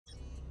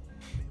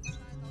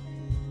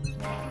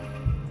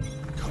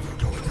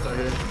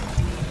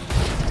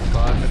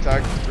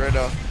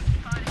right now.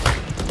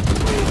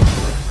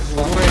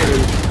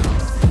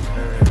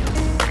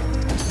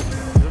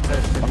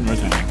 I'm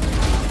rotating.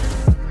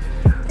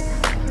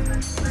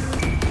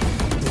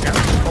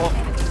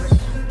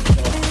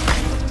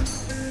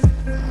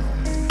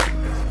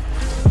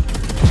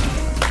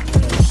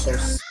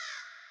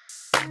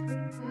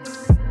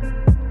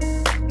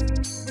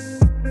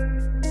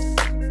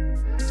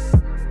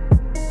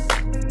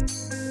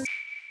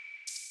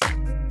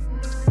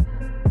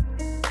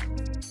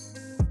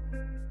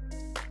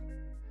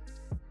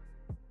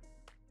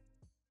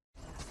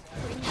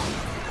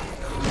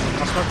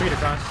 I'll smoke beat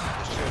across.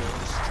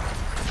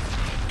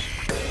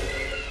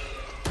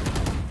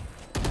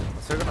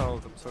 I'm still gonna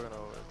hold.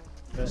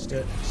 Missed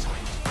it.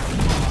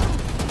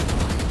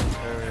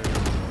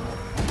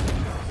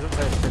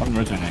 I'm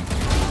rotating.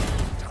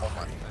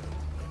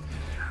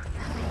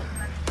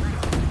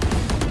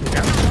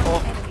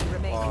 Oh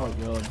my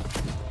god.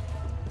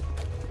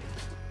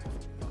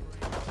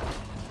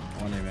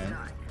 One A, man.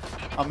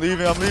 I'm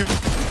leaving.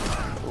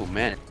 Oh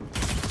man.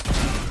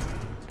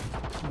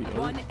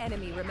 One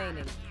enemy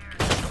remaining.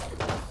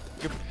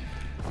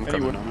 I'm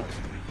coming on it.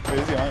 Wait,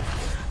 is he on?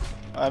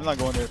 I'm not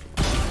going there.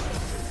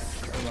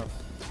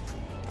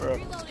 Bro.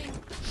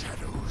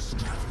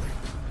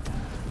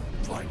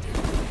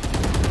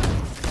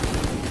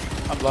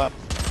 I'm blind.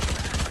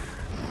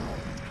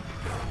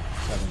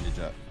 70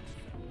 jet.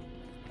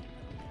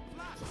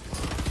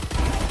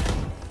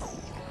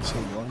 So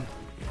one.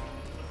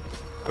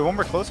 Wait, one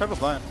more close. I have a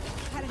blind.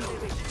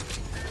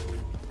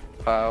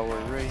 Power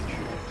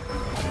Ranger.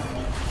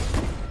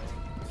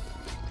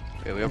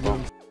 Yeah, we have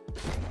bomb.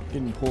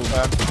 Getting pulled.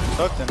 I'm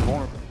tucked in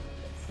vulnerable.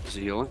 Is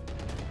he healing?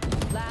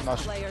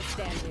 Last player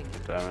standing.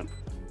 Damn it.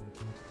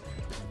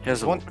 He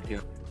has One.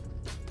 Yeah.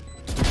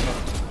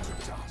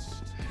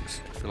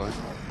 One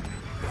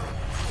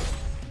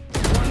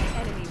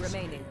Enemy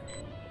remaining.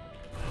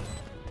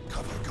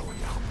 Cover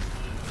going out.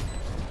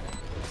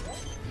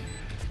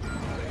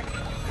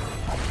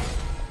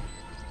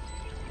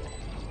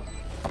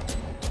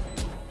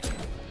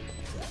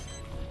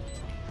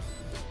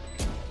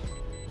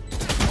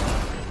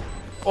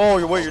 Oh,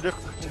 you're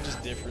different. You're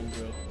just different,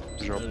 bro.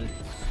 Drop.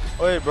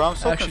 Wait, bro, I'm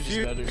so Actually,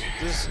 confused. just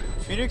better. Does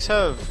Phoenix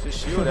have his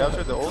shield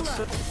after the ult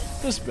set?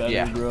 Just better,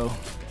 Yeah. bro.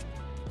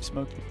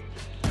 Smoked.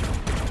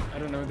 I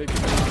don't know. They can.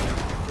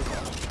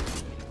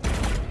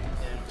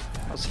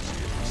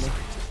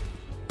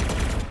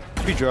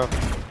 Be drop.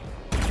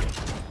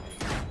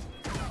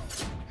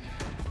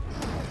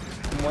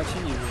 I'm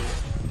watching you.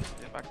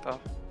 Yeah, backed up.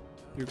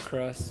 You're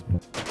cross.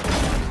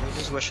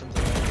 Just wishing.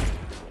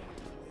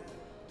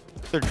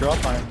 They're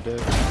drop iron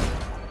dead.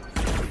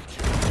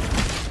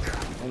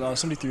 Oh no,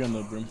 73 on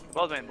the brim.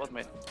 Both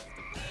main.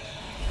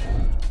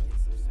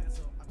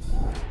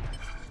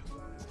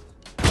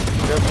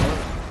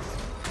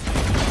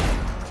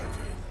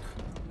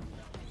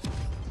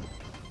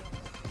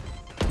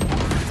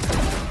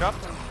 Drop.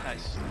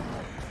 Nice.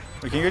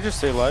 Wait, can you guys just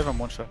stay alive? I'm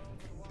one shot.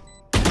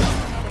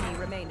 Enemy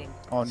remaining.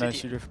 Oh,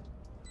 nice, you did.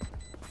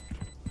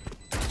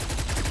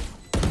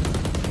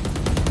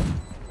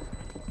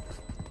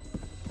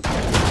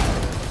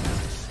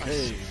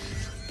 Hey.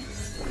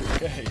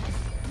 Okay.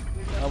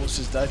 I almost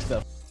just died to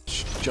that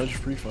judge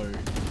free fire.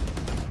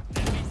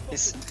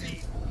 Is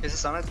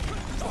this on it?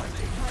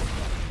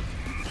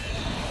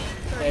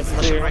 Yeah, it's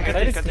clear.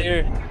 That is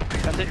clear.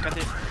 Cut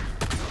it.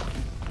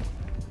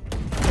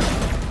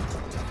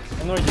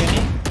 One more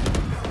Jenny.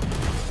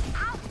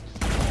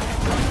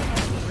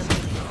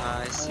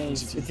 Nice.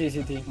 Nice.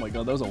 CT. Oh my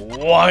god, that was a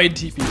wide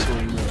TP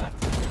swing, bro.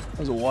 That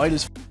was the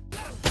widest.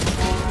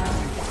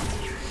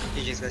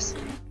 GG's guys.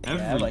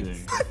 Yeah, like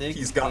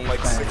He's got like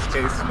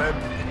 6K spent.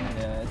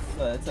 Yeah,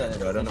 it's a.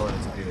 I don't know what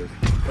it's do.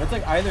 But it's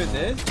like either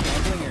this or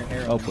doing your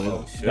hair. I'll play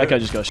it. That guy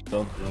just got shit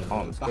on.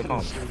 Calm, stay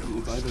calm.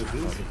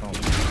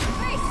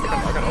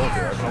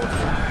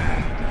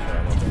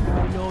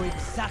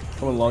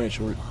 Coming long and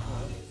short.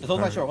 Just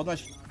hold my short, hold my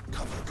short.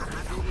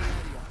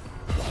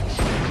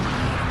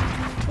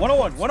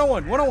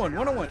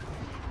 101.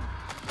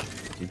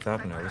 Keep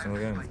tapping every single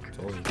game.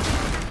 Told you.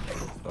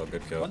 Oh,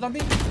 good kill. What's on B?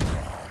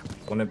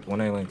 One A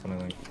link.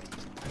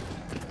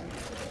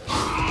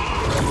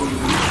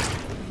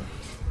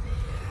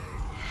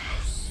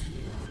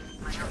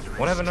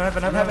 One heaven.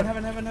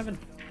 Heaven.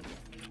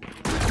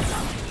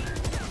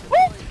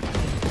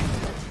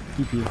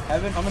 TP.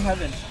 Heaven, I'm in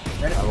heaven.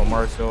 Ready? I have a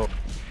Marshall.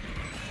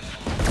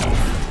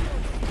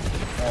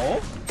 Oh?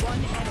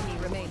 One enemy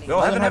remaining. Yo,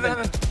 Heaven.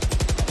 heaven.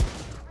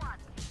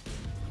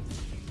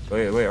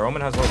 Wait,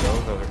 Omen has low.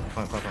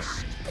 Fine.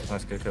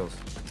 Nice, good kills.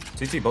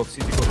 CT, both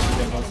CT kills.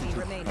 Enemy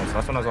remaining. Nice,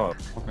 last one has all.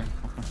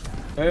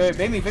 Wait,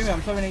 baby,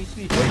 I'm 7 HP.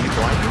 Wait, you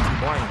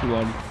blind? He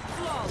blind.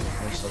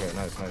 Okay,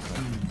 nice.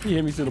 He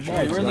hit me through the ball.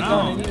 Hey, where's the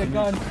gun? I need a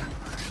gun.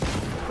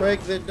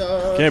 Break the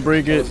dog. Can't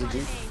break it. It's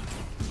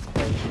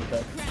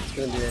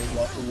gonna be a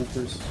lot of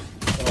loopers.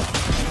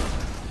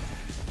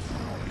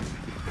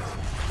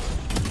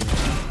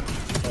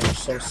 I'm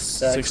so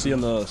sad. 60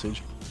 on the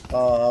Sage.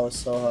 Oh, I was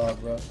so hot,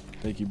 bro.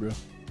 Thank you, bro.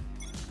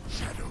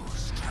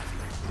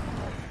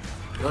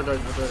 No dart,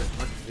 no dart.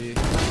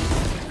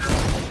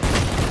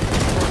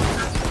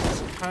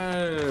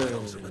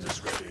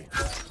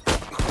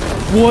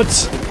 What?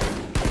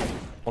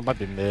 One might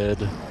be mid.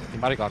 He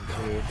might have gone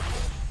two.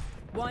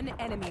 One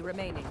enemy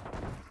remaining.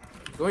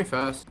 Going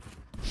fast.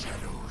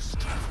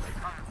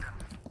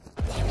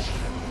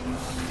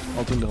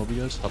 I'll think to help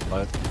you guys. Top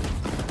five.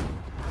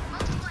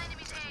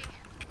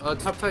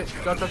 Top tight.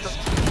 Drop. Dice.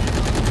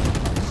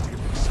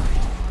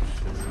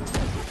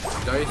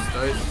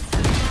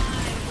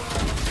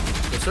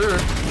 Yes, sir.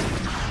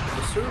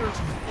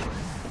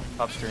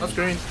 Top screen. Top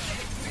screen.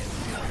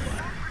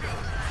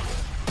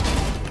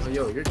 Oh,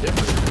 yo, you're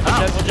different.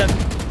 One jet.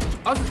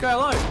 How's this guy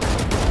alive?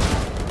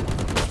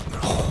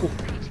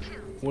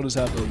 What is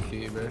happening?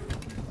 Okay, man.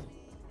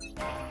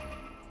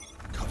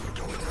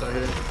 Start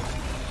here.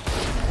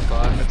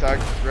 Attack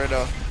right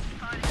now.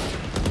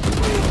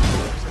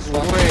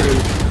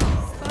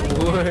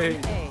 Wait.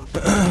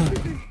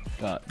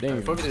 God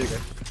damn. Focus here,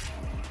 guys.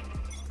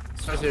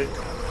 Start here.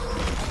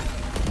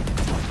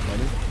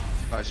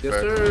 Nice, Yes,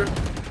 back. sir.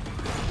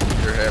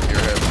 You're him.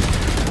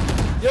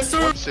 Yes,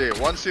 sir.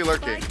 1C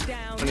lurking. Spike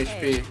down 1 A.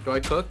 HP. Do I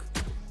cook?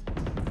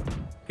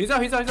 He's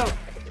out. He's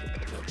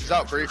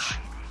out, breach.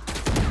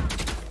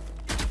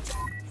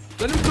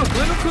 Let him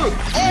cook.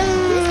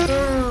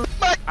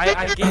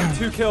 I gained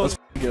 2 kills.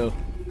 Go.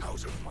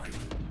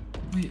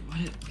 Wait, what?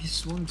 He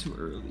swung too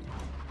early.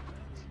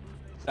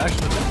 Nice.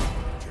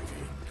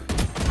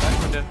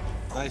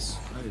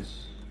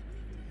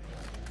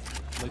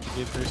 Like the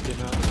game first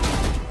came out.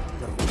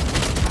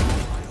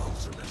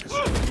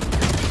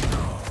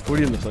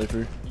 40 in the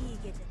cypher.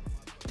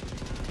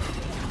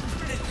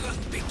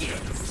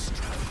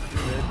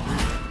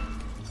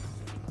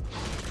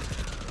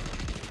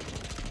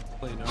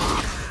 Play now.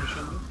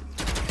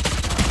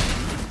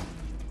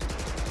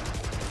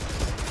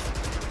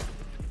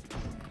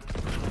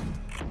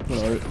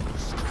 Alright.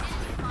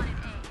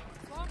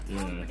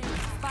 Yeah.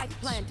 Spike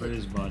planted. Spray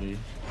his body.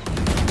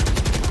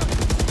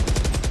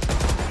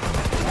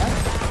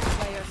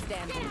 Player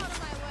standing.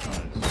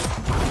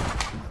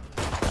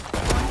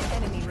 One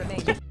enemy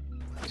remaining.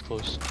 It's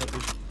close.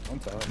 One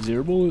top.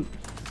 0 bullet.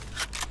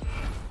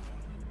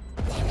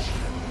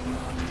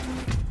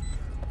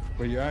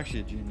 But you're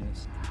actually a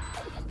genius.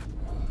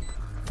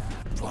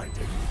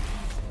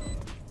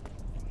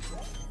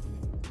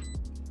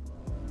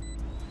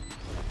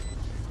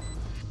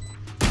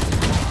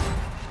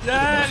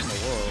 Yes!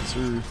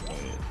 Sir.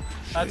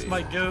 That's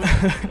my goat.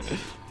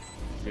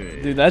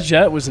 Dude, that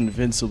jet was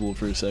invincible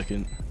for a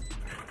second.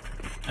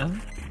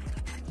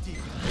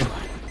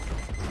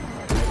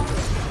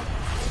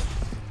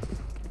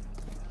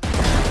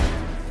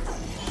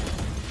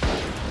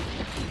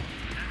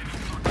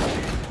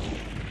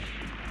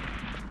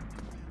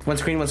 One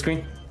screen. One enemy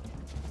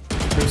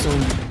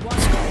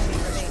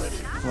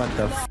remaining. What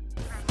the f?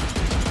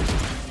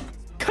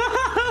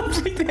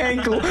 Break the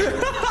ankle.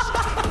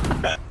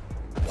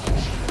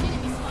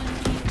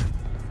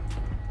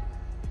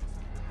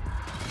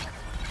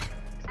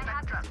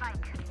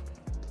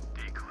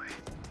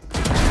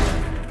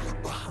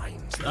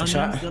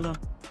 Shot.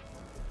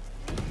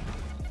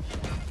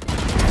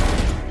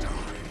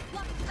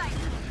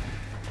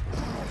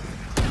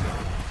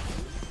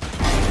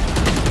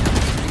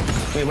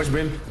 Wait, where's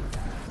Brim?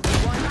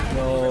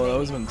 No, that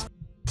was been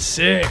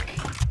sick.